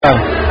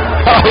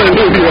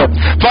Hallelujah.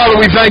 Father,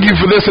 we thank you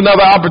for this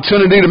another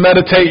opportunity to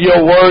meditate your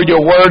word.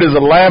 Your word is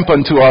a lamp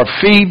unto our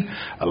feet,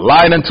 a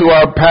light unto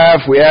our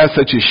path. We ask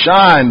that you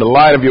shine the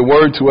light of your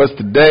word to us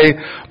today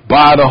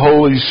by the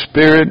Holy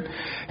Spirit.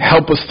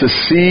 Help us to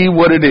see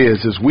what it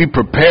is as we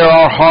prepare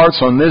our hearts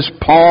on this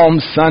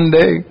Palm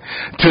Sunday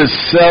to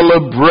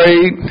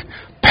celebrate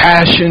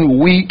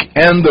Passion Week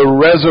and the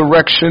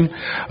resurrection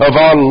of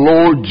our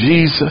Lord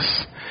Jesus.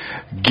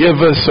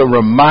 Give us a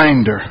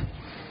reminder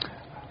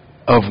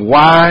of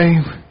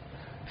why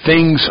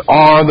things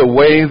are the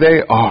way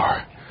they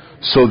are,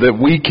 so that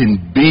we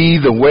can be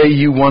the way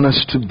you want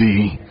us to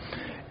be.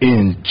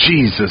 In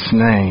Jesus'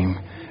 name,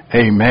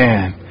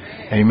 amen.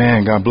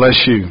 Amen. God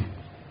bless you.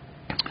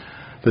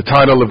 The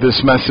title of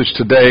this message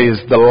today is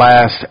The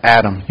Last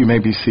Adam. You may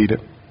be seated.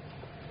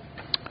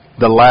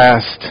 The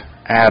Last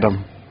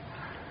Adam.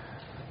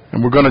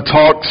 And we're going to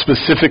talk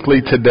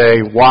specifically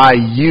today why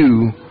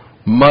you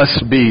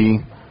must be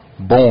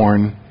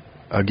born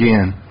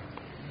again.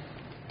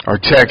 Our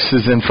text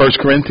is in 1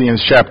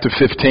 Corinthians chapter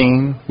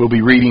 15. We'll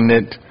be reading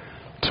it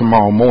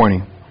tomorrow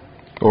morning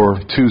or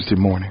Tuesday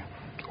morning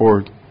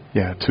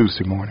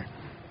Tuesday morning.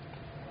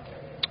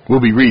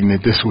 We'll be reading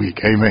it this week.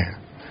 Amen.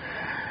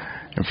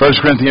 In 1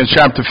 Corinthians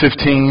chapter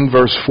 15,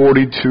 verse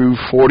 42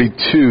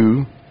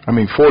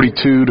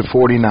 to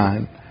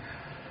 49.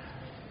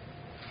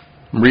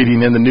 I'm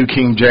reading in the New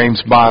King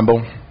James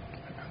Bible.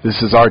 This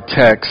is our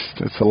text.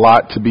 It's a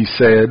lot to be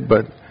said,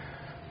 but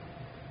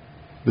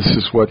this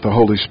is what the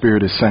Holy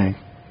Spirit is saying.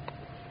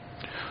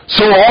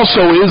 So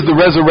also is the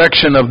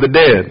resurrection of the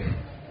dead.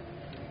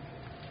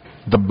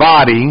 The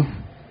body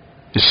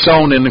is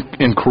sown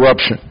in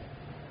corruption,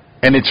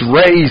 and it's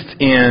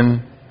raised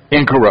in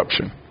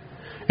incorruption.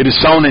 It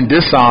is sown in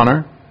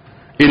dishonor.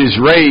 It is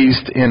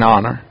raised in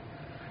honor.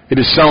 It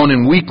is sown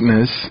in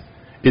weakness.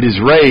 It is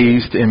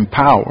raised in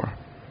power.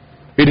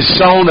 It is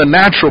sown a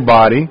natural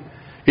body.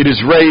 It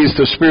is raised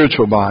a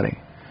spiritual body.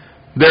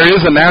 There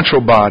is a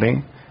natural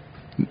body,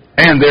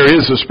 and there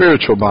is a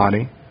spiritual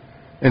body,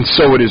 and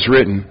so it is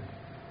written.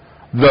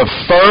 The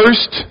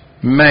first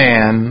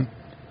man,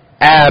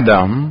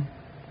 Adam,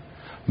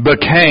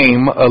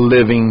 became a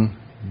living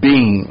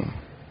being.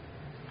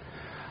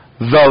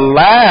 The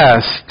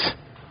last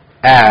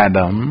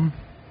Adam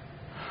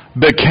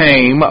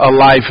became a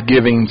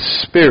life-giving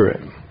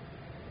spirit.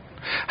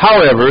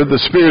 However, the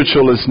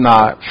spiritual is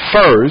not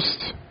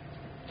first,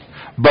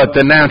 but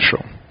the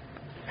natural,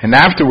 and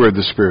afterward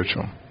the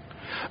spiritual.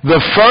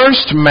 The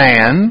first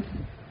man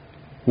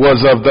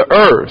was of the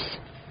earth,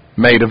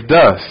 made of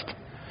dust.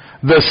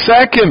 The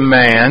second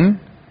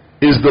man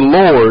is the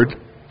Lord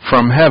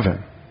from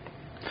heaven.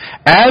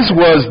 As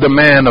was the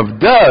man of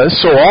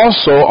dust, so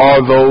also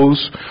are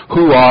those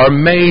who are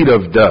made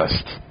of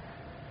dust.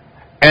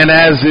 And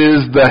as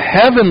is the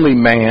heavenly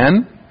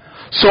man,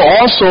 so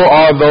also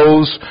are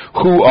those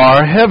who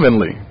are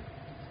heavenly.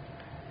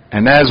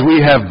 And as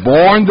we have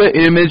borne the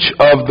image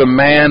of the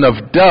man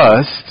of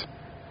dust,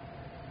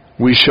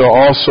 we shall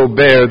also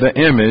bear the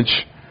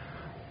image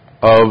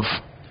of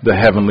the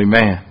heavenly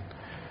man.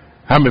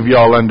 How many of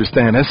y'all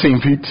understand? That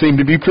seemed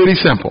to be pretty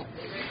simple.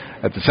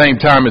 At the same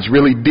time, it's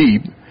really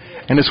deep.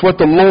 And it's what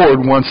the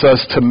Lord wants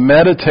us to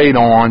meditate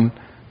on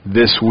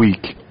this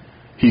week.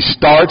 He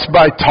starts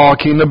by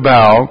talking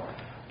about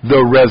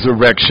the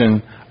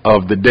resurrection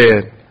of the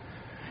dead.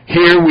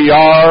 Here we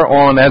are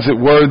on, as it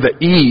were, the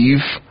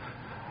eve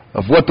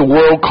of what the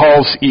world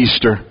calls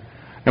Easter,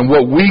 and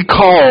what we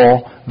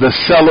call the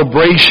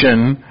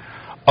celebration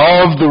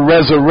of the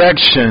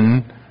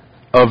resurrection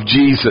of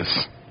Jesus.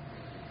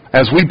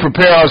 As we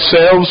prepare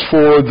ourselves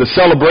for the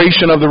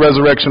celebration of the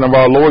resurrection of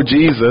our Lord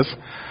Jesus,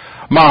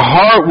 my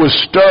heart was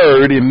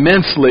stirred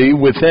immensely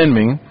within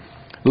me,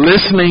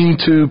 listening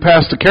to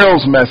Pastor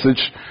Carol's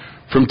message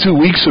from 2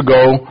 weeks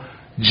ago,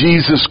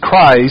 Jesus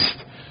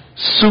Christ,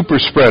 Super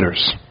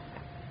Spreaders.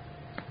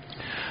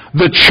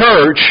 The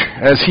church,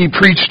 as he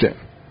preached it,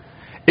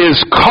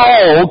 is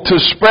called to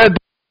spread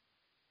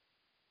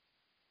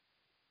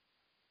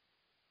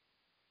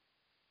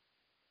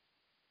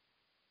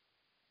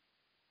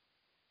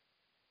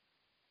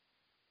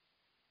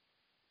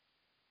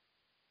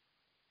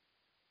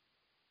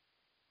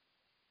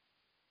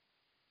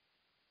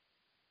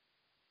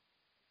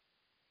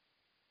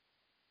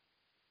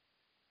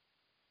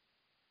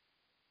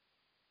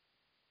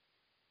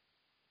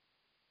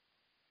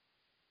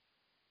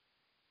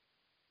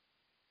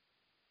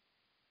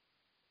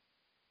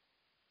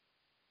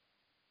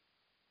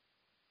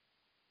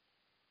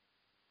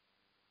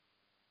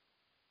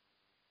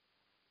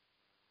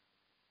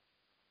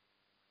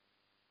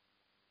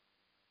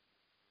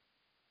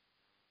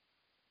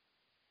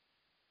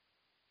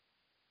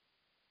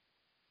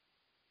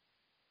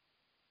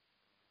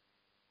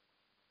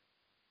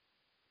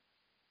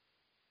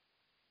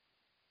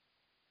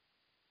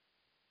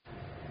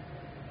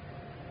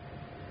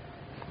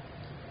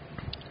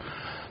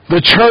the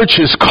church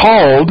is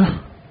called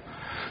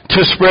to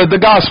spread the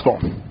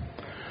gospel.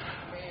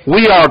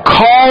 We are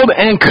called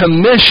and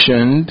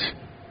commissioned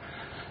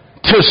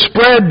to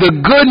spread the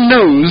good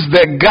news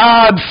that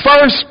God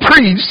first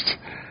preached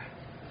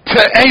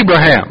to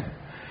Abraham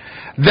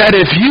that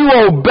if you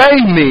obey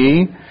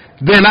me,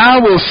 then I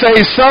will say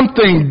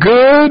something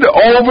good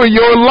over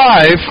your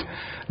life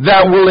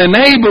that will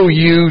enable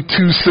you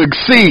to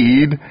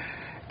succeed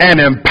and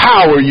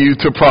empower you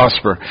to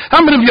prosper.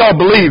 How many of y'all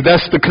believe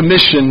that's the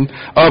commission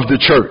of the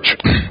church?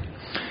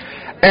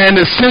 And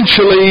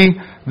essentially,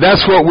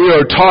 that's what we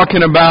are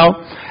talking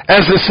about.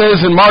 As it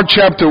says in Mark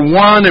chapter 1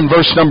 and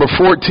verse number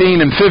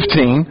 14 and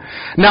 15,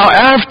 now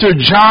after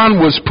John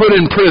was put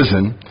in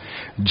prison,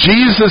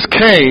 Jesus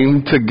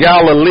came to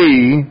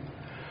Galilee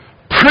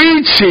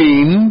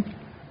preaching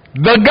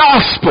the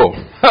gospel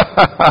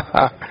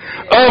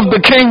of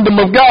the kingdom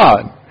of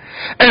God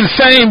and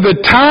saying the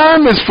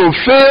time is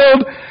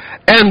fulfilled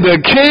and the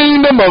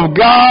kingdom of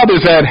God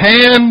is at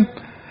hand.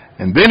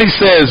 And then he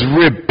says,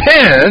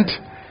 repent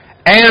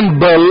and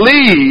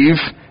believe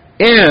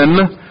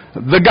in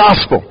the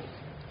gospel.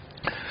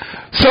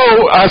 So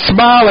I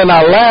smile and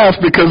I laugh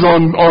because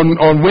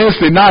on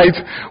Wednesday nights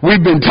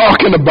we've been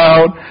talking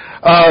about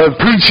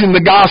preaching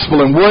the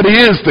gospel and what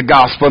is the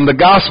gospel and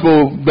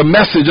the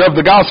message of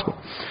the gospel.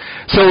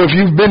 So if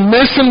you've been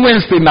missing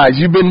Wednesday nights,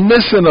 you've been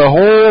missing a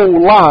whole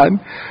lot,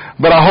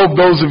 but I hope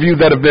those of you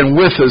that have been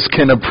with us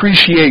can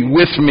appreciate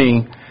with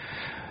me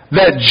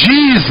that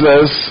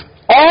Jesus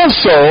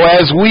also,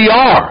 as we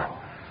are,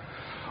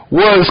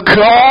 was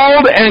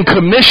called and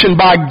commissioned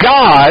by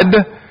God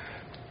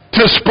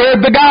to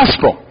spread the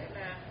gospel.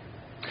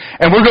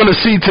 And we're going to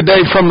see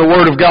today from the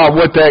Word of God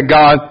what that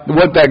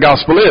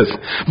gospel is.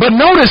 But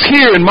notice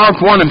here in Mark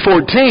 1 and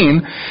 14,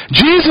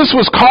 Jesus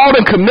was called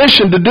and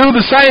commissioned to do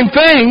the same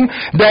thing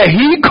that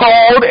He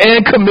called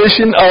and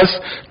commissioned us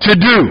to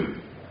do.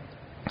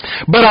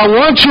 But I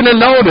want you to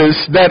notice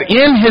that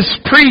in His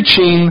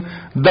preaching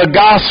the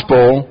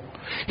gospel,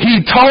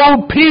 He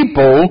told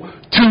people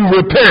to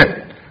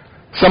repent.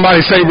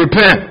 Somebody say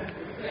repent.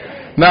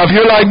 Now, if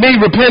you're like me,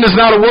 repent is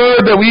not a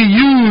word that we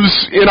use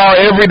in our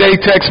everyday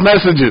text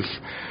messages.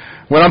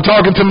 When I'm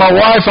talking to my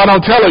wife, I don't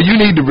tell her, you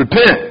need to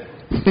repent.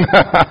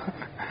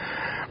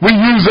 We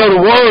use other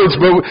words,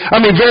 but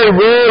very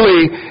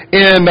rarely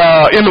in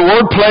the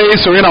workplace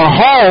or in our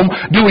home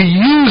do we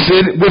use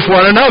it with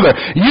one another.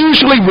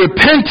 Usually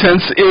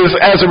repentance is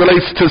as it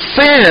relates to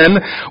sin,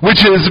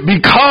 which is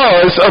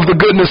because of the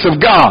goodness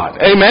of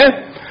God.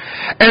 Amen?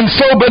 And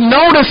so, but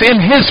notice in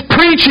His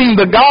preaching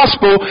the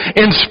gospel,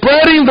 in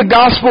spreading the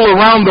gospel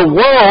around the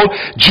world,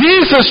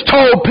 Jesus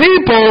told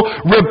people,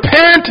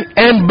 repent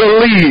and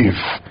believe.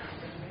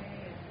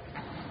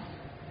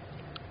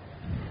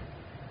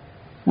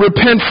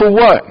 Repent for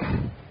what?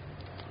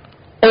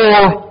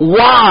 Or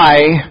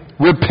why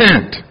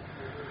repent?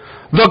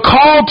 The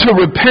call to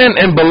repent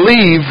and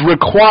believe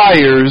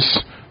requires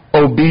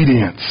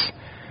obedience.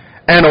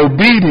 And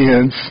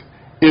obedience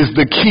is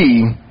the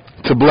key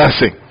to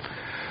blessing.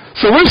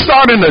 So we're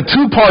starting a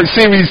 2-part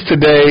series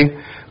today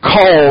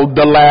called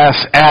The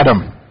Last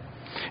Adam.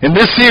 In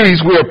this series,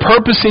 we are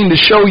purposing to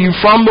show you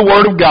from the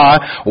Word of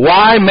God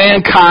why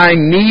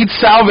mankind needs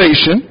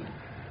salvation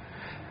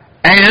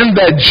and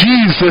that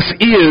Jesus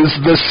is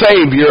the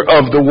Savior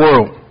of the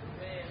world.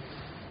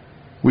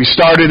 We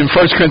started in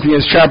 1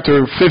 Corinthians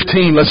chapter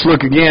 15. Let's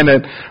look again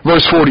at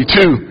verse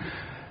 42.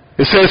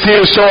 It says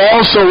here, so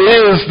also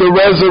is the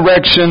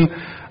resurrection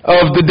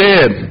of the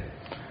dead.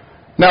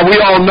 Now, we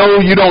all know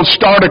you don't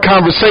start a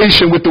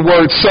conversation with the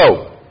word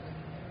so.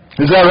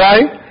 Is that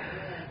right?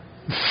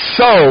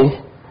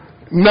 So,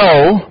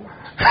 no,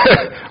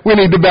 we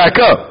need to back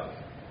up.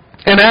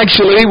 And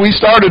actually, we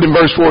started in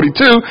verse 42.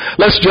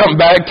 Let's jump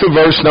back to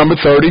verse number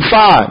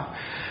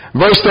 35.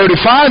 Verse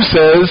 35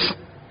 says,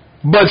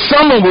 but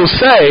someone will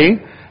say,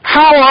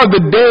 how are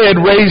the dead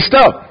raised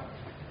up?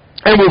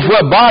 And with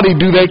what body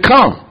do they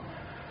come?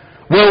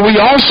 Well, we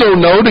also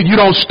know that you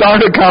don't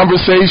start a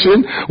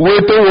conversation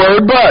with the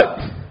word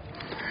but.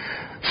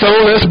 So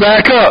let's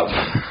back up.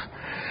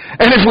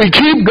 And if we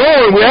keep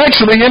going, we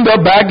actually end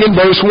up back in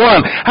verse 1.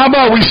 How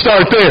about we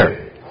start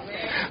there?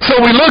 So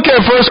we look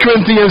at 1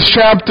 Corinthians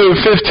chapter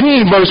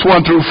 15, verse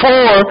 1 through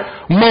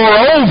 4.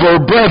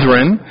 Moreover,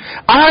 brethren,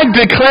 I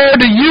declare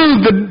to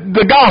you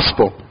the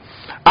gospel.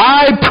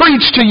 I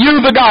preach to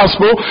you the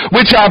gospel,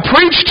 which I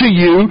preach to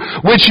you,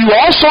 which you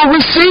also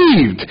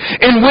received,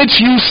 in which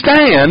you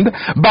stand,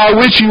 by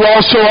which you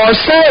also are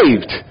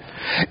saved.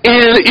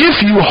 And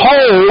if you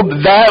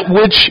hold that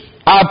which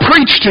I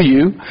preach to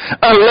you,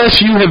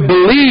 unless you have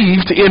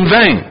believed in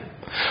vain.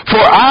 For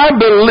I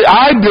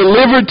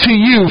delivered to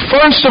you,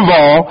 first of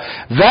all,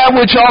 that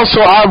which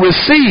also I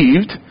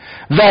received,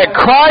 that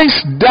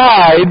Christ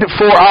died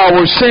for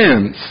our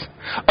sins,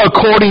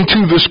 according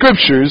to the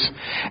Scriptures,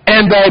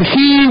 and that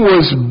He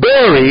was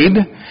buried,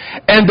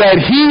 and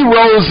that He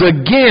rose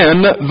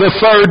again the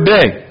third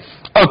day,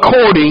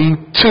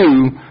 according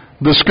to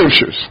the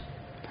Scriptures.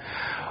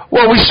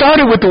 Well, we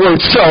started with the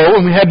word so,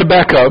 and we had to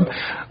back up.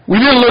 We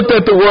then looked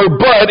at the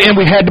word but, and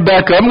we had to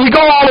back up. And we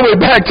go all the way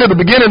back to the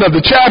beginning of the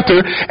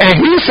chapter, and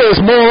he says,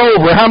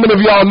 moreover, how many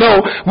of y'all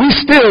know we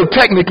still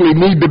technically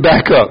need to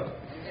back up?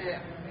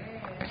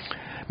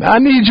 Now I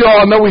need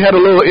y'all, I know we had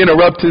a little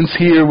interruptions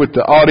here with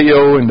the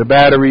audio and the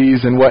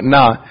batteries and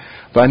whatnot,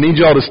 but I need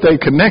y'all to stay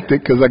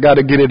connected because I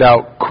got to get it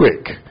out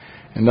quick.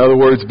 In other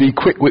words, be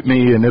quick with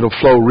me and it'll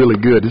flow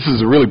really good. This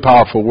is a really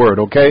powerful word,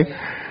 okay?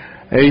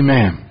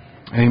 Amen.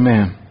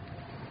 Amen.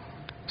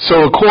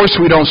 So, of course,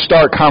 we don't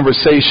start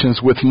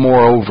conversations with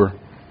moreover.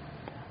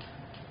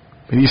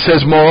 But he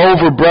says,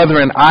 moreover,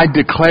 brethren, I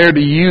declare to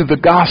you the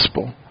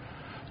gospel.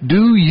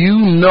 Do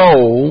you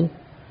know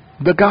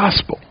the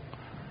gospel?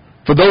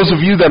 For those of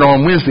you that are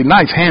on Wednesday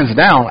nights, hands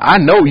down, I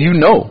know you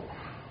know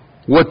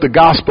what the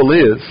gospel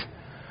is.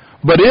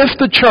 But if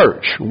the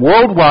church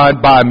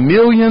worldwide by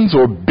millions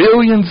or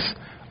billions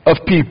of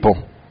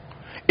people,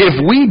 if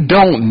we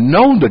don't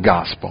know the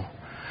gospel,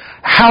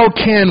 how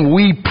can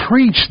we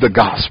preach the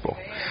gospel?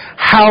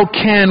 How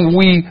can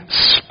we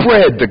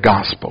spread the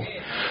gospel?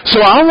 So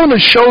I want to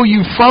show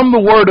you from the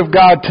Word of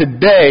God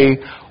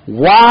today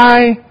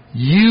why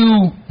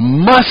you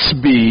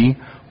must be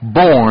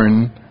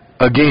born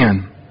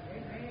again.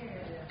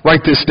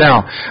 Write this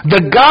down.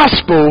 The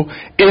gospel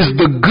is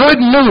the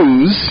good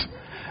news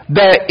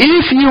that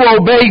if you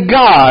obey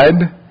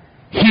God,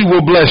 He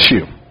will bless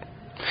you.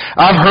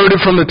 I've heard it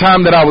from the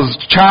time that I was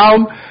a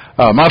child.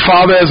 My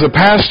father as a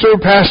pastor,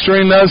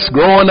 pastoring us,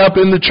 growing up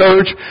in the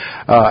church.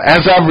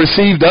 As I've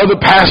received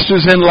other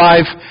pastors in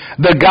life,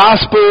 the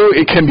gospel,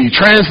 it can be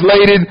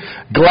translated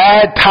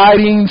glad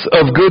tidings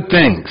of good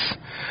things.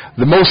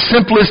 The most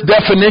simplest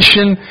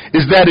definition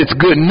is that it's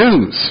good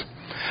news.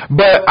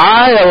 But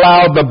I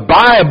allow the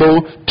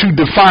Bible to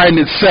define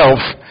itself.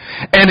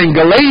 And in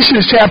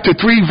Galatians chapter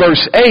 3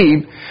 verse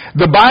 8,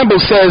 the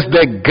Bible says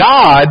that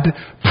God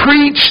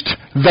preached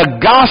the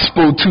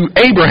gospel to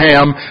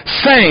Abraham,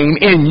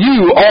 saying, in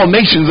you all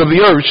nations of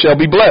the earth shall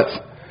be blessed.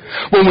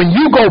 Well, when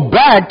you go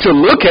back to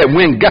look at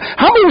when God,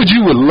 how many of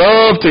you would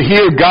love to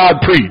hear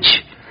God preach?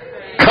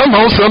 Come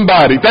on,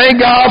 somebody. Thank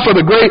God for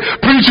the great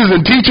preachers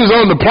and teachers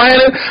on the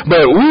planet.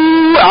 But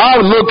I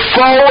look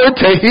forward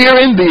to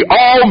hearing the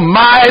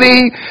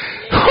Almighty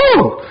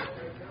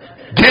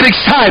get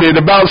excited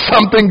about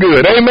something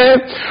good.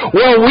 Amen?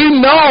 Well, we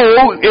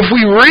know if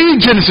we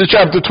read Genesis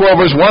chapter 12,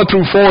 verse 1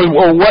 through 4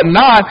 or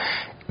whatnot,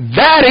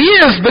 that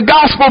is the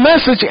gospel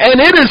message. And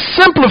it is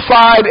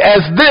simplified as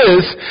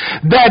this,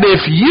 that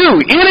if you,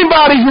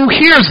 anybody who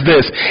hears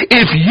this,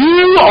 if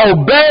you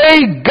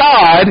obey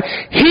God,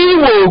 He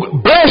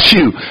will bless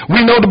you.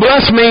 We know the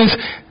bless means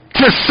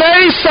to say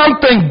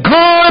something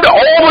good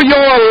over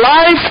your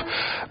life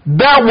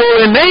that will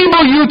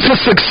enable you to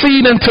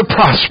succeed and to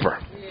prosper.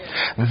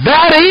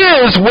 That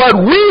is what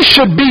we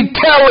should be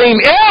telling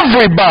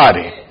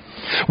everybody.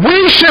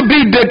 We should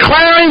be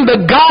declaring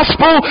the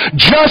gospel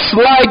just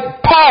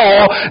like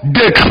Paul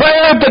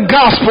declared the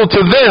gospel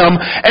to them,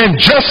 and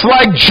just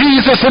like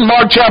Jesus in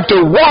Mark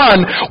chapter 1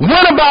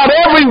 went about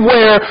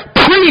everywhere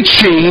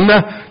preaching,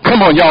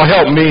 come on y'all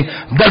help me,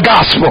 the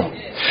gospel.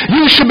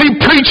 You should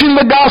be preaching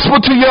the gospel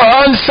to your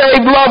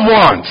unsaved loved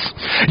ones.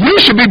 You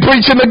should be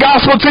preaching the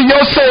gospel to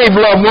your saved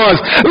loved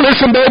ones.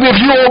 Listen, baby, if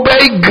you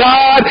obey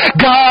God,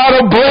 God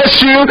will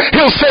bless you.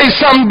 He'll say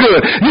something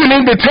good. You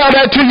need to tell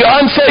that to your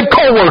unsaved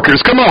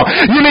co-workers. Come on.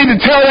 You need to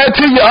tell that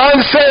to your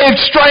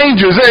unsaved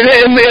strangers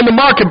in the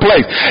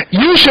marketplace.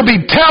 You should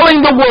be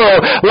telling the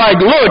world, like,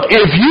 look,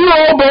 if you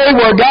obey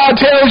what God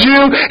tells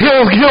you,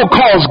 He'll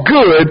cause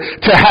good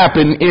to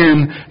happen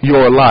in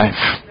your life.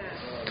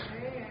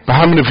 But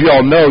how many of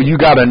y'all know you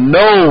got to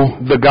know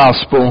the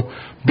gospel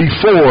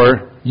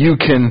before you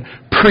can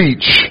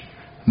preach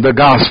the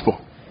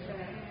gospel?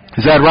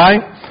 Is that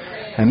right?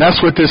 And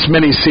that's what this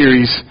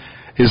mini-series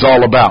is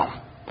all about.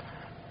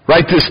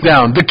 Write this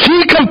down. The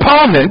key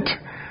component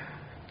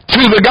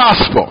to the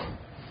gospel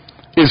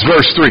is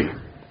verse 3.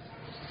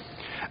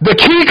 The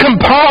key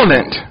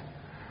component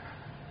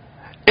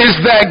is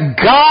that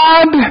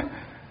God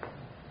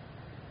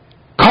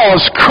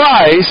caused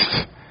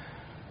Christ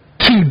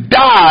to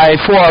die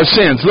for our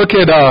sins. Look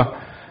at 1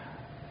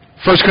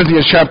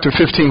 Corinthians chapter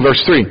 15, verse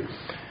 3.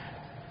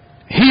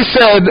 He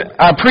said,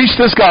 I preach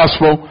this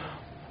gospel.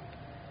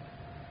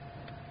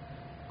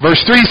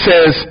 Verse 3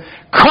 says,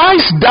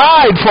 Christ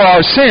died for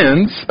our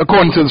sins,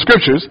 according to the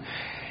scriptures.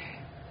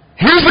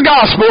 Here's the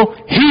gospel.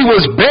 He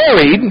was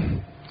buried.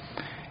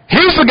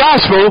 Here's the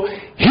gospel.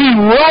 He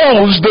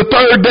rose the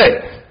third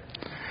day.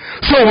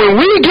 So when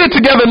we get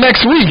together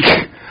next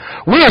week,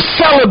 we are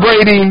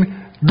celebrating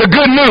the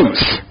good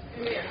news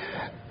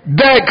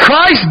that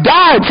Christ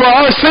died for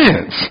our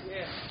sins,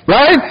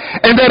 right?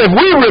 And that if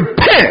we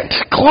repent,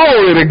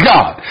 glory to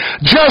God,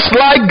 just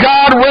like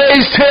God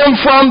raised Him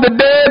from the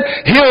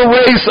dead, He'll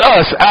raise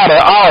us out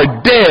of our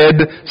dead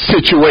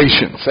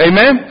situations.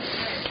 Amen?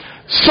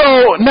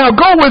 So now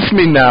go with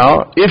me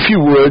now, if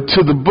you would,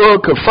 to the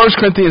book of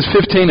 1 Corinthians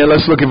 15, and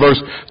let's look at verse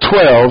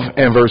 12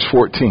 and verse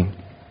 14.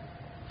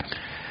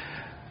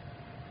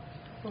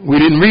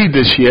 We didn't read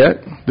this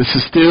yet. This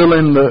is still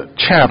in the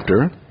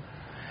chapter.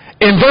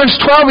 In verse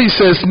 12 he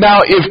says,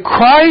 now if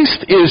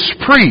Christ is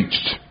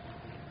preached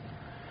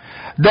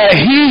that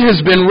He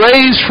has been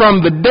raised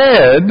from the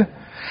dead,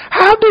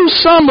 how do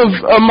some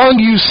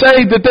among you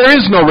say that there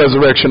is no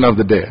resurrection of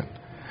the dead?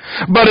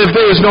 But if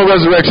there is no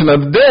resurrection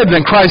of the dead,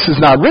 then Christ is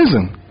not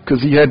risen, because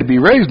he had to be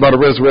raised by the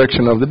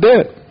resurrection of the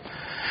dead.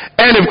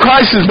 And if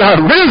Christ is not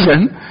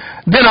risen,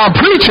 then our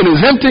preaching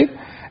is empty,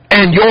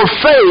 and your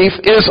faith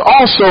is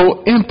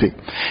also empty.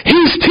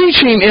 He's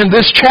teaching in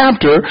this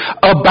chapter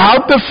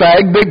about the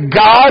fact that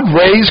God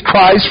raised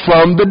Christ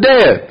from the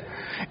dead.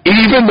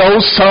 Even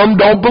though some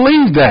don't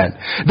believe that.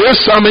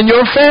 There's some in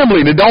your family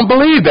that don't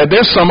believe that.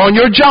 There's some on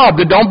your job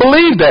that don't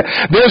believe that.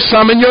 There's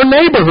some in your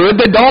neighborhood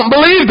that don't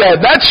believe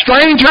that. That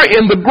stranger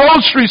in the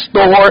grocery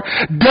store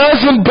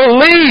doesn't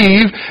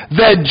believe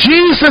that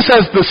Jesus,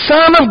 as the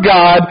Son of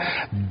God,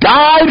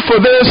 died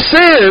for their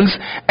sins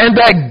and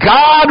that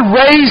God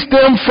raised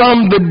them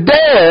from the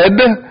dead.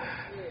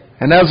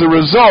 And as a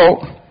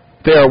result,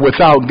 they are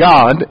without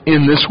God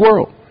in this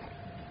world.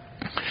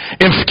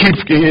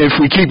 If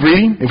we keep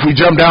reading, if we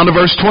jump down to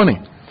verse 20.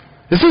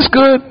 Is this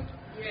good?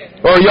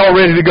 Or are y'all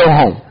ready to go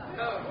home?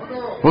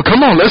 Well,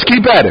 come on, let's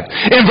keep at it.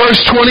 In verse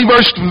 20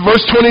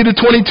 to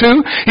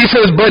 22, he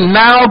says, but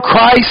now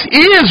Christ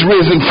is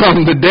risen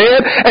from the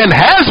dead and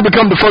has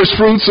become the first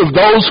fruits of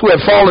those who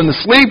have fallen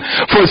asleep.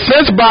 For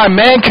since by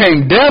man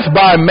came death,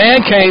 by man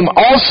came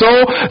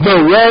also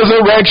the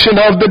resurrection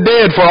of the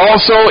dead. For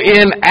also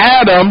in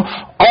Adam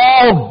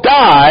all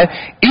die,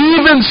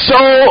 even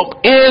so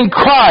in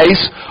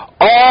Christ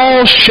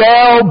all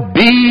shall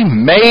be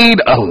made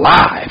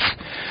alive.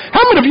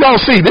 How many of y'all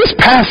see this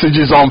passage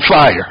is on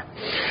fire?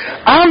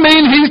 I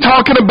mean, he's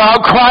talking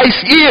about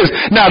Christ is.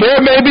 Now, there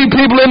may be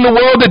people in the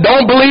world that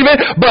don't believe it,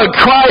 but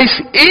Christ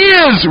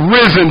is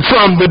risen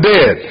from the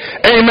dead.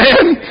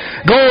 Amen?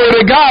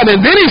 Glory to God. And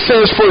then he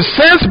says, for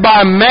since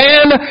by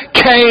man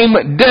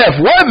came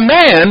death. What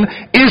man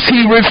is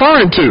he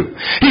referring to?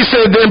 He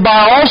said, then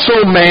by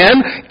also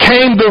man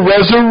came the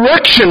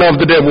resurrection of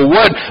the dead. Well,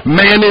 what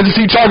man is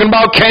he talking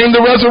about came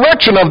the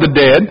resurrection of the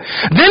dead?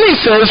 Then he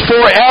says,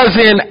 for as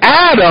in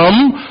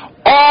Adam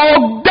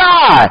all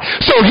die.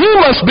 So he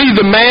must be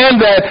the man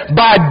that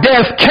by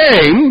death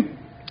came,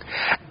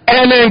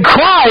 and in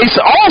Christ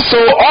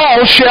also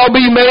all shall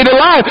be made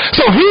alive.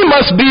 So he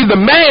must be the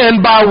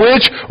man by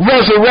which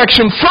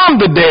resurrection from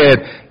the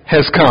dead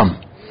has come.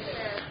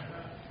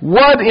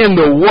 What in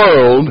the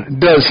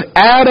world does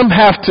Adam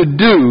have to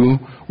do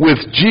with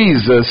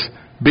Jesus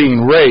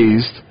being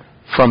raised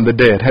from the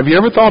dead? Have you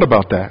ever thought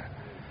about that?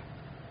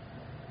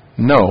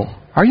 No.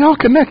 Are y'all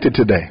connected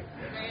today?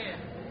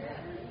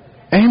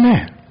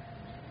 Amen.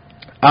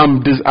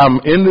 I'm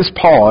in this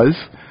pause.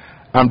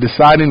 I'm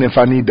deciding if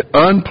I need to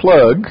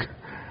unplug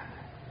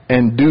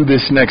and do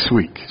this next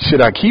week. Should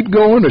I keep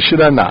going or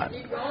should I not?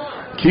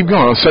 Keep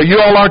going. So you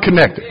all are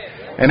connected.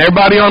 And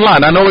everybody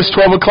online. I know it's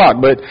 12 o'clock,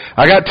 but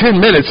I got 10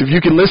 minutes. If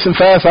you can listen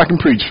fast, I can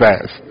preach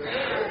fast.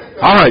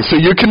 All right, so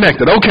you're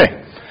connected. Okay.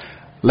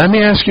 Let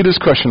me ask you this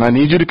question. I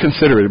need you to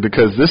consider it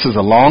because this is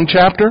a long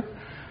chapter,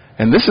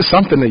 and this is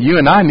something that you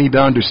and I need to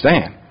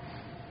understand.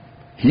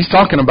 He's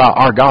talking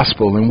about our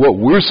gospel and what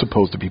we're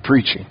supposed to be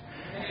preaching.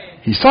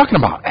 He's talking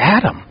about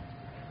Adam.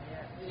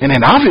 And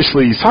then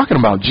obviously he's talking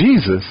about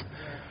Jesus.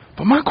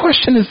 But my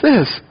question is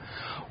this.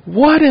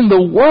 What in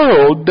the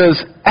world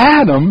does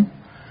Adam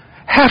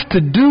have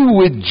to do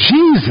with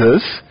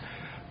Jesus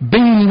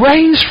being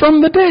raised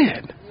from the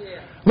dead?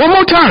 One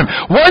more time.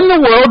 What in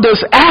the world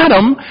does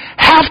Adam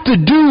have to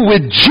do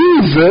with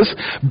Jesus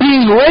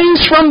being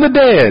raised from the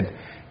dead?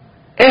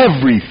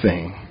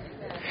 Everything.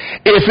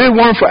 If it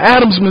weren't for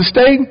Adam's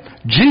mistake,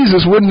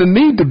 Jesus wouldn't have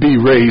need to be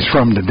raised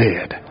from the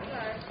dead.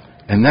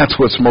 And that's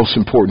what's most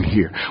important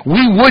here.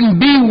 We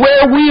wouldn't be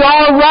where we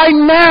are right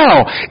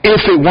now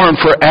if it weren't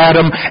for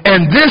Adam.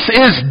 And this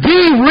is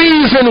the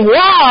reason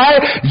why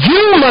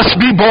you must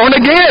be born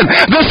again.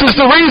 This is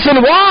the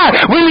reason why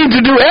we need to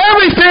do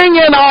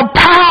everything in our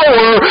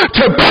power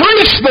to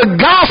preach the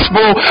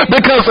gospel,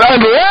 because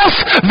unless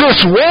this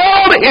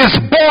world is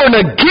born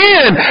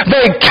again,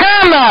 they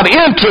cannot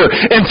enter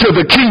into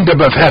the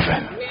kingdom of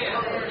heaven.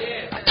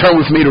 Turn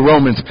with me to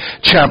Romans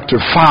chapter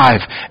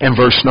 5 and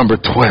verse number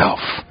 12.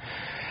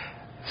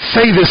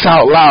 Say this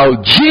out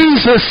loud.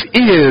 Jesus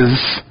is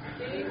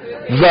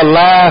the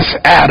last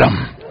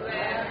Adam.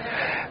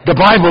 The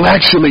Bible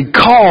actually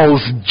calls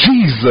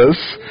Jesus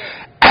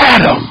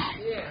Adam.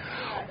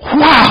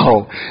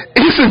 Wow.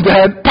 Isn't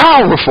that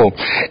powerful?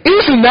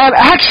 Isn't that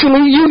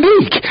actually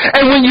unique?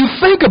 And when you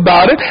think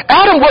about it,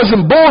 Adam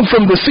wasn't born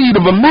from the seed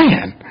of a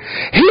man.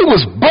 He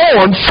was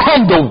born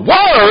from the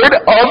word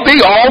of the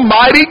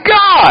Almighty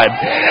God.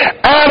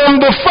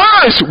 Adam the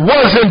first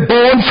wasn't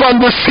born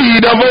from the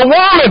seed of a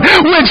woman.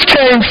 Which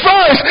came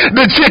first,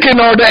 the chicken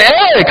or the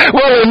egg?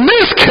 Well, in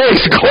this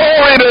case,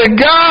 glory to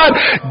God,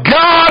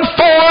 God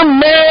formed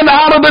man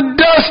out of the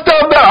dust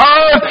of the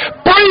earth,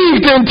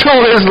 breathed into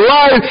his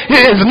life,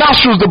 his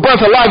nostrils the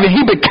breath of life, and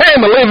he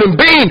became a living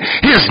being.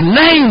 His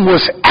name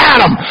was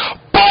Adam.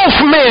 Both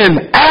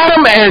men,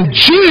 Adam and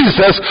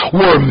Jesus,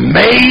 were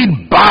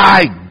made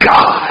by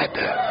God.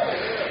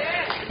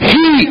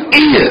 He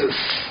is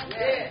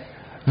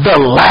the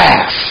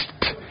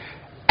last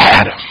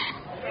Adam.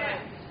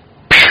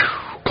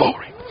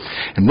 Glory.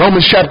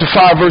 Romans chapter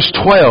 5 verse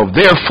 12,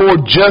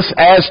 therefore just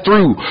as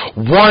through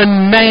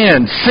one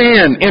man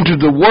sin entered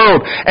the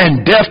world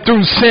and death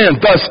through sin,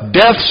 thus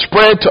death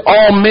spread to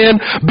all men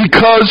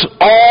because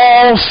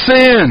all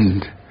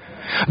sinned.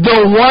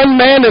 The one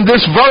man in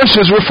this verse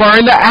is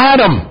referring to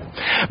Adam.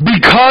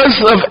 Because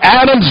of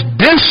Adam's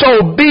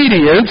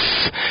disobedience,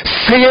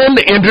 sin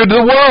entered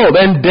the world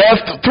and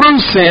death through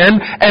sin.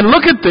 And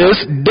look at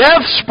this,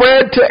 death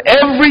spread to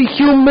every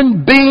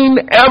human being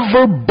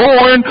ever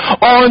born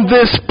on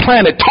this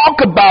planet.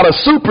 Talk about a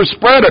super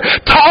spreader.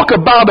 Talk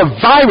about a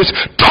virus.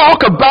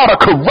 Talk about a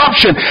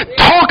corruption.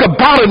 Talk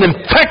about an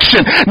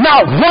infection.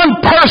 Not one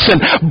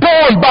person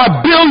born by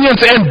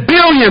billions and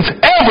billions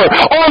ever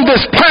on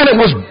this planet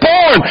was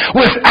born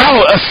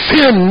without a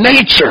sin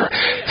nature.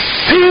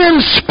 Sin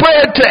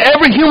spread to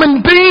every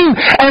human being,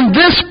 and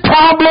this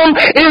problem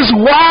is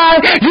why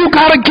you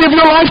gotta give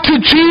your life to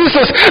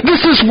Jesus.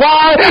 This is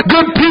why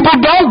good people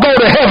don't go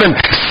to heaven.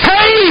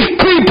 Saved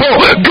people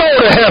go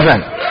to heaven.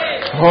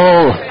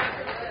 Oh.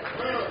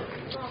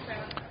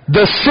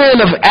 The sin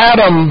of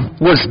Adam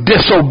was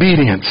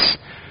disobedience,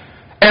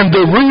 and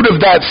the root of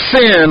that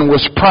sin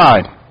was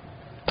pride.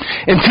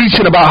 In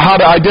teaching about how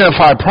to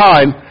identify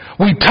pride,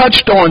 we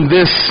touched on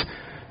this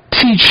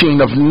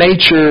teaching of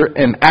nature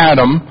and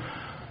Adam,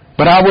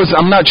 but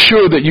I'm not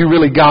sure that you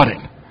really got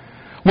it.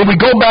 When we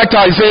go back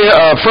to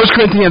Isaiah, 1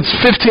 Corinthians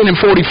 15 and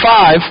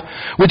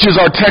 45, which is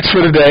our text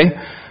for today,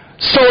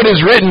 so it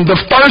is written, the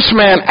first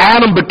man,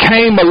 Adam,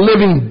 became a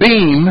living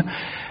being,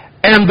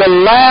 and the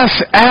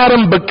last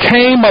Adam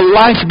became a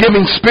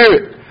life-giving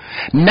spirit.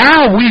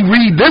 Now we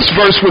read this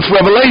verse with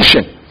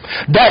revelation.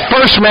 That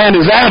first man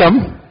is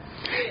Adam.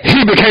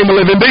 He became a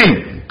living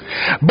being.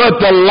 But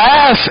the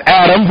last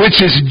Adam, which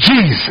is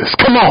Jesus,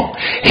 come on,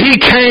 he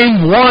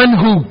came one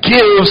who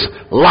gives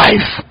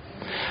life.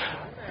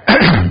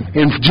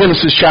 In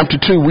Genesis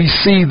chapter 2, we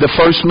see the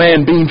first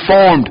man being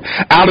formed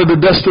out of the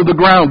dust of the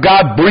ground.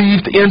 God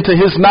breathed into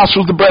his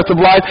nostrils the breath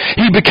of life.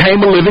 He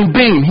became a living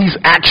being. He's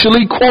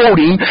actually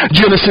quoting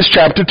Genesis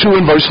chapter 2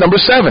 and verse number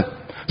 7.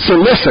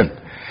 So listen,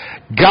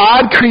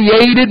 God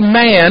created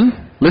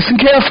man, listen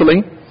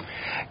carefully,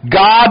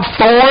 God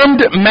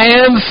formed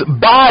man's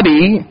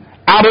body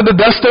out of the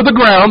dust of the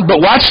ground,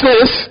 but watch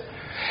this,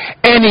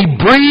 and he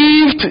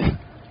breathed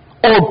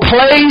or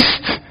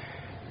placed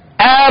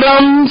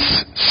Adam's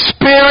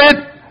spirit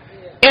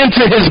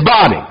into his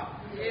body.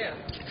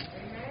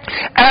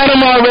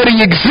 Adam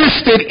already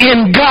existed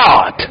in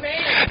God,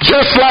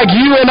 just like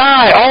you and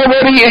I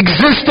already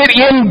existed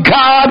in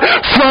God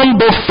from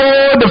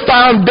before the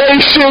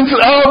foundations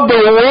of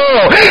the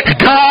world.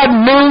 God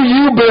knew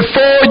you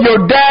before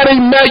your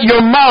daddy met your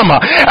mama.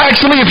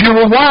 Actually, if you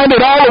rewind it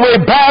all the way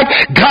back,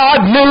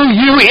 God knew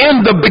you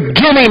in the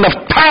beginning of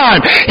time.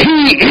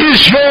 He is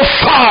your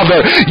father.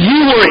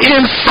 You were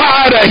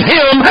inside of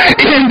him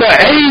in the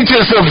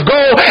ages of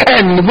gold,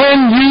 and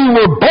when you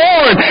were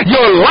born,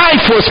 your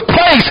life was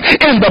placed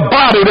in the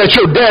body that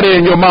your daddy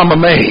and your mama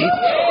made.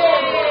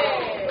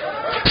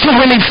 So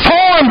when he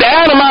formed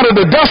Adam out of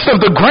the dust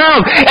of the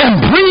ground and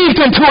breathed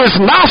into his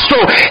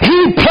nostril,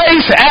 he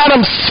placed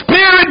Adam's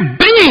spirit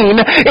being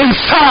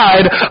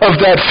inside of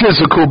that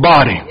physical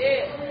body.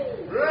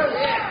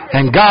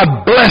 And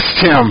God blessed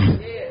him.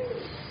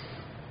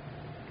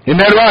 Isn't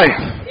that right?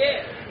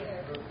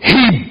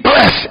 He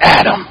blessed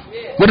Adam.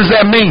 What does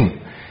that mean?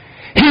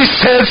 He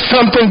said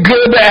something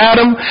good to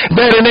Adam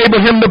that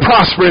enabled him to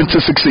prosper and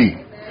to succeed.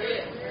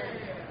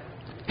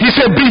 He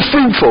said, be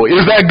fruitful.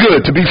 Is that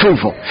good to be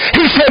fruitful?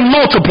 He said,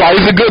 multiply.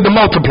 Is it good to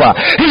multiply?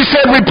 He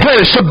said,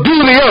 replenish,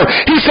 subdue the earth.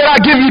 He said,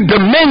 I give you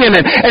dominion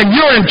and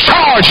you're in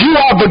charge. You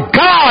are the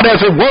God,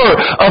 as it were,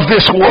 of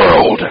this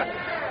world.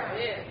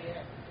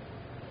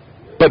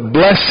 But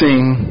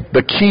blessing,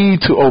 the key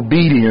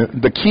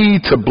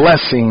to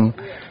blessing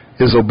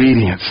is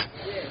obedience.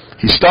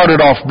 He started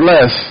off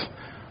blessed,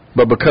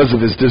 but because of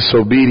his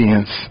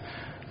disobedience,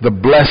 the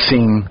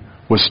blessing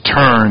was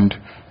turned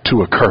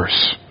to a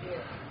curse.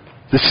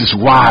 This is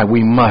why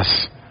we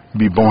must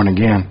be born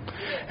again.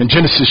 In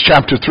Genesis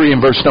chapter 3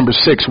 and verse number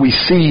 6, we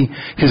see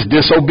his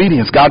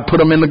disobedience. God put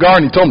him in the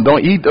garden. He told him,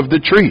 don't eat of the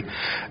tree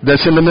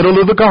that's in the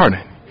middle of the garden.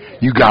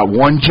 You got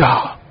one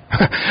job.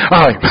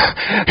 All right.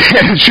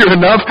 And sure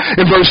enough,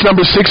 in verse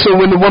number 6, so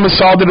when the woman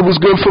saw that it was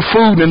good for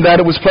food and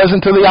that it was pleasant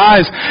to the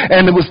eyes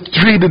and it was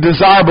treated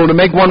desirable to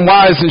make one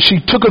wise, and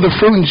she took of the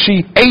fruit and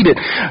she ate it.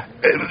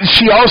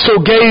 She also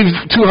gave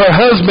to her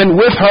husband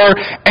with her,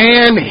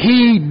 and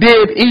he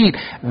did eat.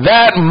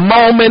 That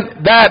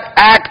moment, that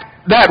act,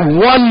 that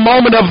one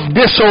moment of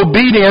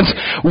disobedience,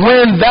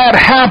 when that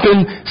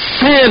happened,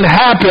 sin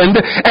happened,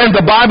 and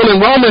the Bible in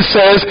Romans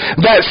says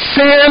that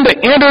sin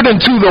entered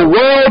into the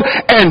world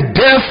and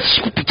death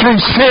through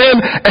sin,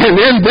 and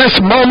in this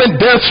moment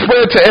death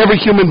spread to every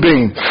human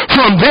being.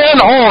 From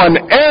then on,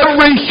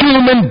 every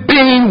human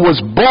being was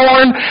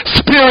born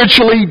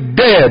spiritually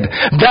dead.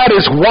 That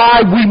is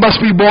why we must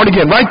be born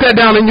again. Write that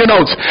down in your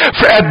notes.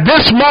 For at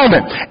this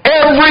moment,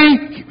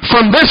 every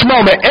from this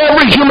moment,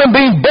 every human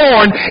being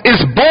born is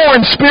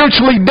born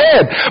spiritually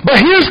dead. But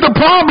here's the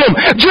problem.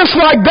 Just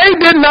like they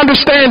didn't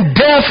understand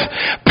death,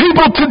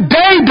 people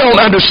today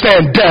don't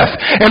understand death.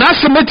 And I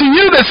submit to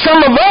you that some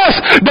of us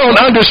don't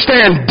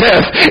understand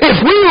death. If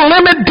we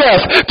limit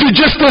death to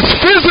just this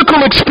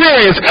physical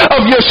experience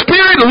of your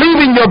spirit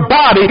leaving your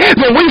body,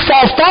 then we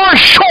fall far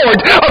short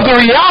of the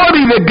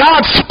reality that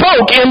God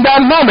spoke in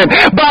that moment.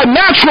 By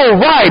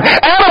natural right,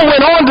 Adam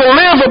went on to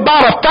live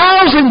about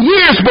 1,000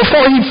 years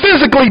before he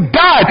physically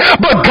died.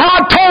 But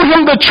God told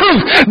him the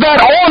truth that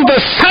on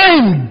the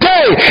same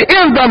day,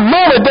 in the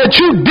moment that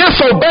you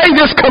disobey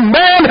this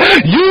command,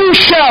 you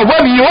shall,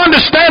 whether you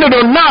understand it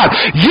or not,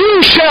 you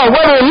shall,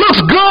 whether it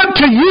looks good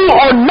to you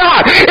or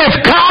not. If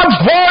God's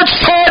word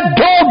said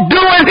don't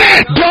do it,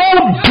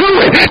 don't do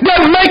it.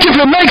 Doesn't make if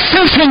it makes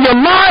sense in your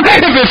mind,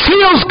 if it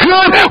feels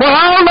good, well,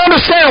 I don't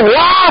understand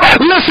why.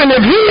 Listen,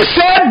 if he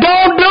said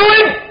don't do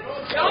it,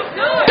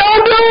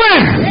 don't do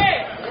it.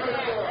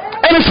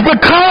 And it's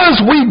because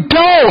we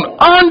don't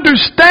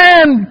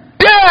understand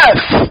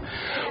death.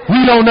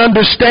 We don't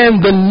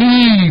understand the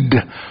need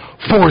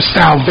for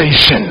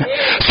salvation.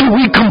 So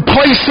we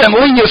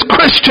complacently as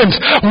Christians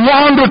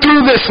wander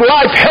through this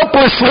life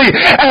helplessly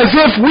as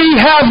if we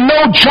have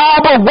no job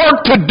or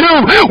work to do.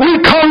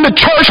 We come to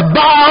church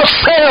by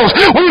ourselves.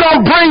 We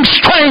don't bring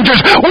strangers.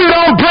 We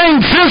don't bring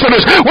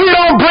visitors. We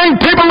don't bring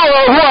people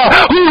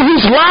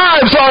whose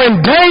lives are in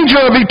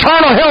danger of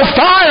eternal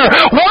hellfire.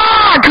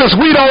 Why? Because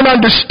we don't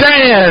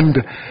understand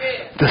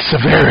the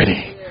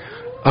severity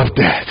of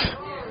death.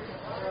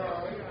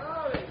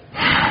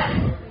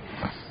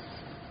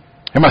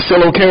 Am I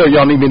still okay, or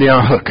y'all need me to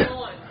unhook?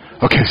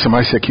 Okay,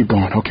 somebody said keep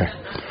going. Okay.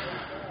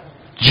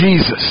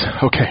 Jesus.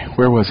 Okay,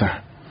 where was I?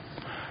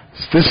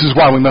 This is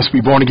why we must be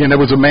born again. There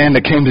was a man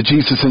that came to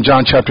Jesus in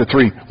John chapter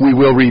 3. We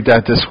will read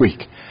that this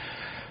week.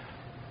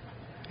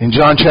 In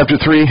John chapter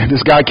 3,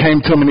 this guy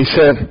came to him and he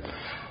said,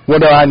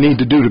 what do I need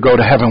to do to go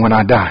to heaven when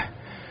I die?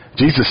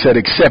 Jesus said,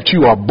 except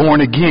you are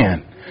born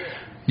again,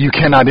 you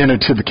cannot enter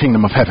to the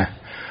kingdom of heaven.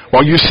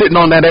 While you're sitting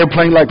on that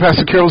airplane, like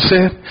Pastor Carol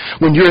said,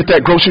 when you're at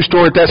that grocery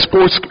store, at that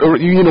sports, or,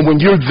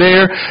 when you're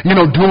there,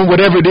 doing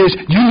whatever it is,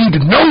 you need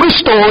to know the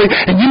story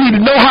and you need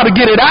to know how to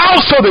get it out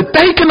so that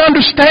they can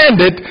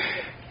understand it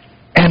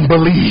and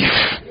believe.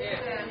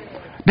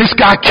 This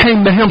guy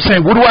came to him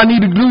saying, what do I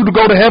need to do to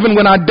go to heaven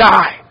when I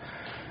die?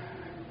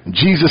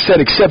 Jesus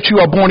said, except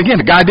you are born again.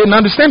 The guy didn't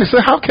understand. He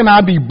said, how can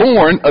I be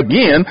born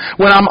again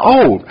when I'm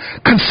old?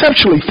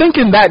 Conceptually,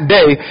 thinking that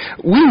day,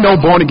 we know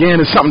born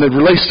again is something that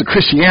relates to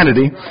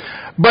Christianity.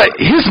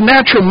 But his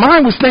natural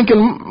mind was thinking,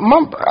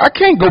 I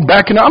can't go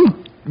back and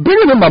I'm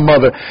bigger than my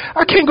mother.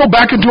 I can't go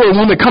back into a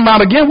womb and come out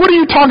again. What are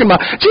you talking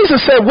about?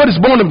 Jesus said, what is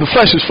born of the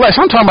flesh is flesh.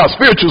 I'm talking about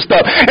spiritual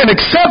stuff. And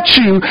except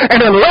you,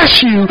 and unless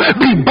you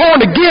be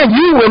born again,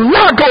 you will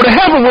not go to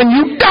heaven when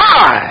you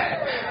die.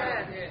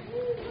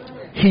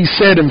 He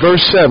said in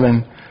verse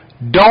 7,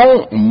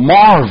 don't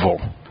marvel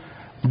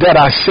that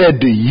I said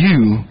to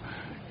you,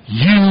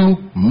 you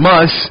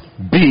must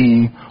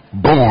be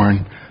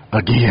born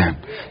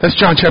again. That's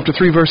John chapter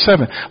 3, verse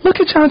 7.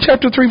 Look at John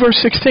chapter 3, verse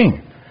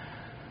 16.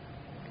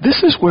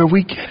 This is where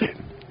we get it.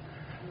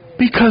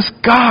 Because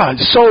God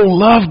so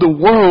loved the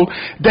world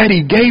that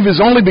he gave his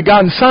only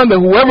begotten Son, that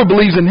whoever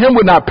believes in him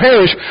would not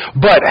perish,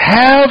 but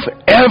have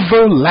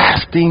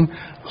everlasting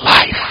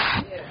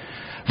life.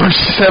 Verse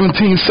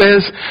 17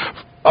 says,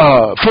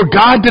 for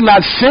God did not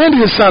send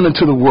his Son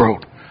into the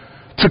world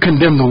to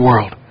condemn the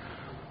world,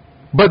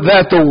 but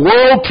that the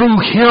world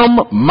through him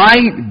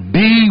might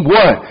be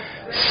what?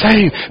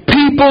 Saved.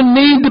 People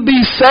need to be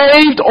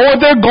saved or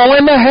they're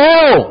going to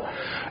hell.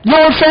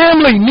 Your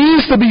family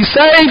needs to be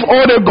saved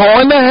or they're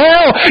going to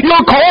hell.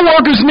 Your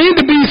co-workers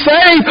need to be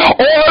saved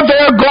or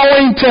they're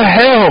going to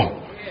hell.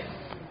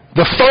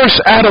 The first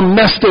Adam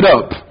messed it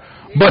up,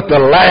 but the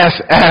last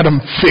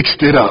Adam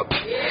fixed it up.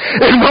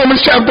 In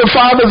Romans chapter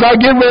 5, as I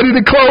get ready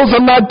to close,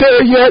 I'm not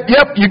there yet.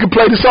 Yep, you can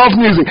play the soft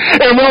music.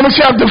 In Romans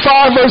chapter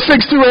 5, verse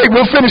 6 through 8,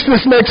 we'll finish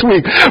this next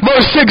week.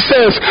 Verse 6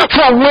 says,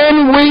 for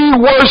when we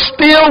were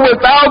still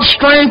without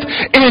strength,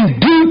 in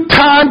due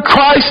time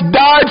Christ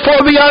died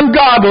for the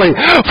ungodly.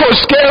 For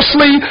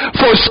scarcely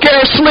for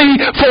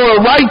a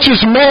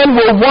righteous man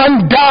will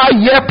one die,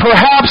 yet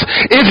perhaps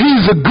if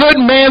he's a good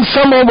man,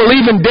 someone will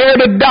even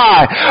dare to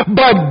die.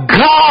 But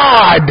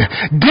God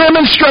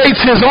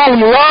demonstrates his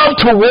own love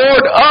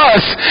toward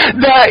us,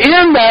 that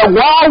in that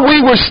while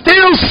we were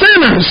still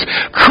sinners,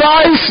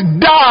 Christ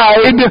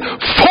died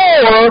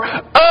for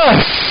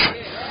us.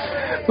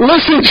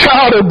 Listen,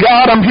 child of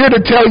God, I'm here to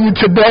tell you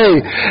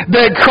today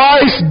that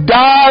Christ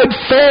died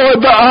for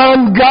the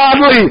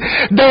ungodly.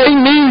 They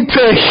need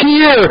to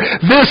hear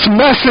this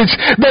message.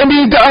 They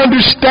need to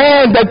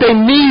understand that they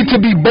need to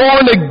be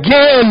born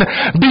again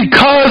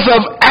because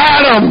of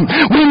Adam.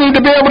 We need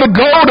to be able to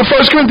go to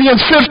 1 Corinthians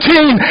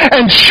 15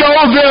 and show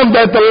them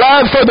that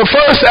the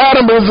first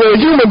Adam was a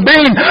human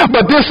being,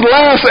 but this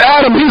last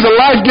Adam, he's a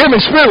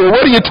life-giving spirit.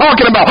 What are you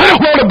talking about?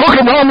 Well, the book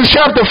of Romans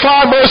chapter 5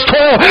 verse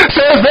 12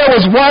 says there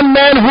was one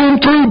man man whom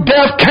through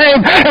death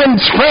came and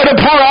spread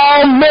upon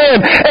all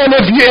men. And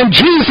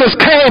Jesus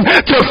came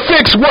to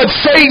fix what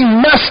Satan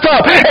messed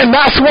up. And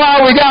that's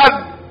why we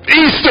got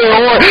Easter,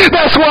 or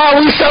that's why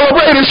we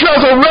celebrate his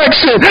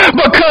resurrection,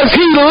 because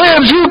he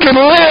lives. You can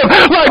live.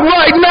 Like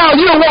right now,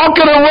 you're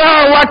walking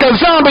around like a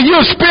zombie.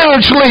 You're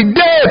spiritually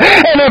dead,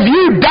 and if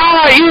you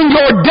die in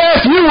your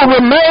death, you will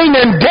remain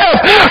in death.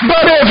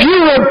 But if you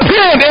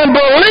repent and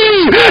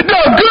believe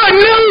the good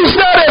news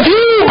that if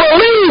you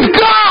believe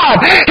God,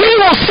 he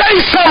will say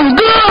something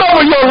good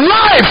over your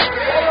life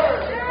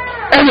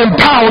and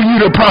empower you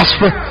to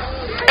prosper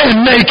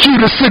and make you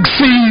to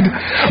succeed.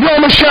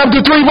 Romans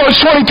chapter 3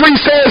 verse 23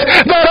 says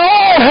that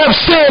all have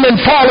sinned and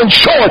fallen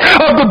short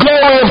of the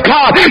glory of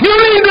God. You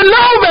need to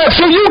know that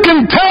so you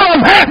can tell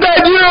them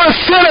that you're a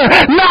sinner,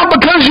 not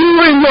because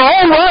you're in your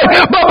own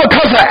right, but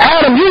because of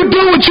Adam. You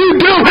do what you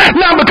do,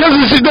 not because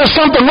there's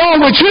something wrong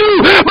with you,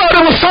 but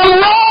there was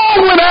something wrong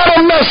when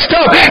Adam messed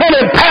up, and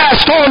it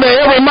passed on to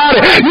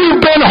everybody.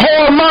 You've been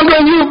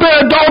whoremongering, you've been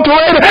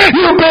adulterating,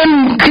 you've been,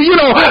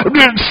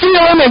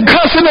 stealing and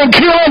cussing and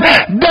killing.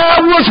 That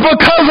was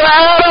because of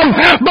Adam.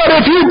 But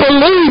if you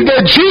believe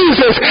that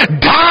Jesus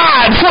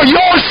died for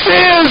your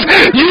sins,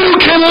 you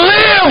can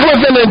live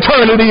with an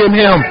eternity in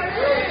him.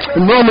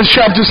 In Romans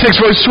chapter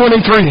 6 verse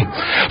 23,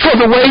 for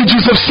the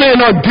wages of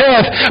sin are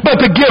death, but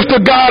the gift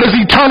of God is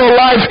eternal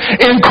life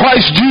in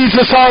Christ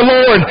Jesus our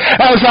Lord.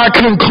 As I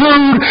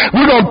conclude,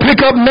 we're going to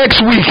pick up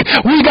next week.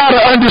 We got to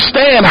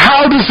understand,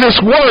 how does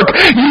this work?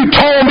 You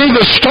told me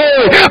the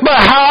story, but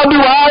how do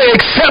I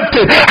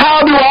accept it? How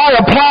do I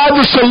apply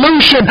the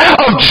solution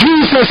of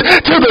Jesus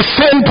to the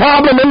sin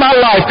problem in my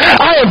life?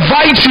 I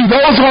invite you,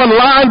 those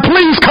online,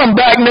 please come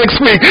back next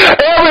week.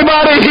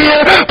 Everybody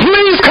here,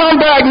 please come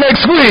back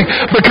next week,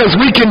 because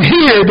we can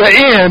hear the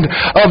end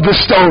of the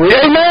story.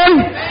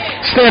 Amen?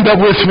 Stand up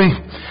with me.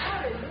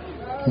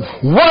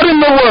 What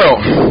in the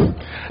world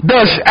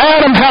does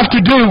Adam have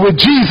to do with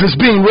Jesus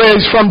being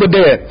raised from the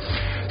dead?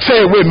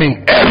 Say it with me.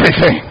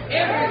 Everything.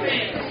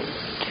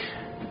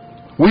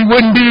 We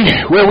wouldn't be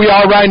where we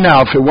are right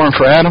now if it weren't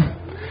for Adam.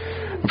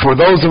 For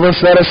those of us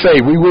that are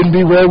saved, we wouldn't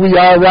be where we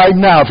are right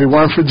now if it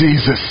weren't for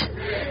Jesus.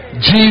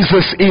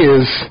 Jesus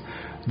is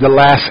the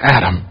last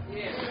Adam.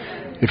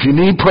 If you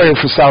need prayer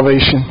for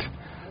salvation,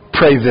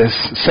 pray this.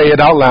 Say it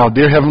out loud.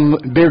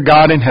 Dear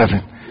God in heaven,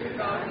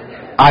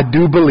 I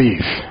do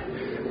believe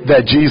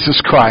that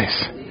Jesus Christ,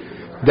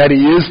 that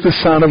he is the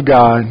Son of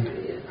God.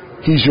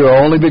 He's your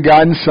only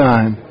begotten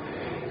Son.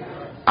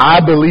 I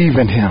believe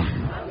in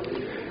him.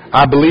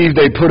 I believe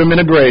they put him in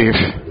a grave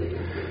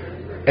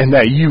and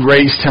that you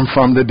raised him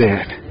from the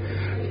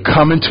dead.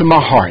 Come into my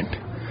heart.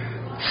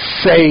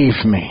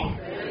 Save me.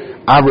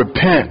 I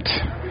repent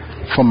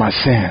for my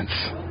sins.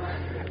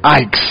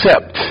 I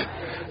accept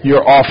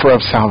your offer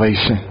of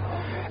salvation.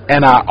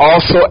 And I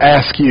also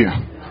ask you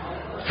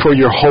for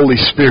your Holy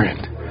Spirit,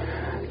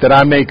 that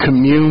I may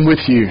commune with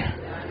you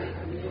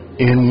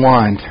in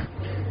one,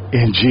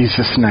 in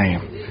Jesus'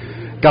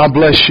 name. God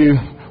bless you.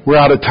 We're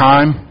out of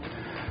time,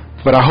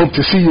 but I hope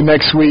to see you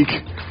next week.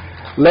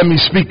 Let me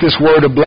speak this word of blessing.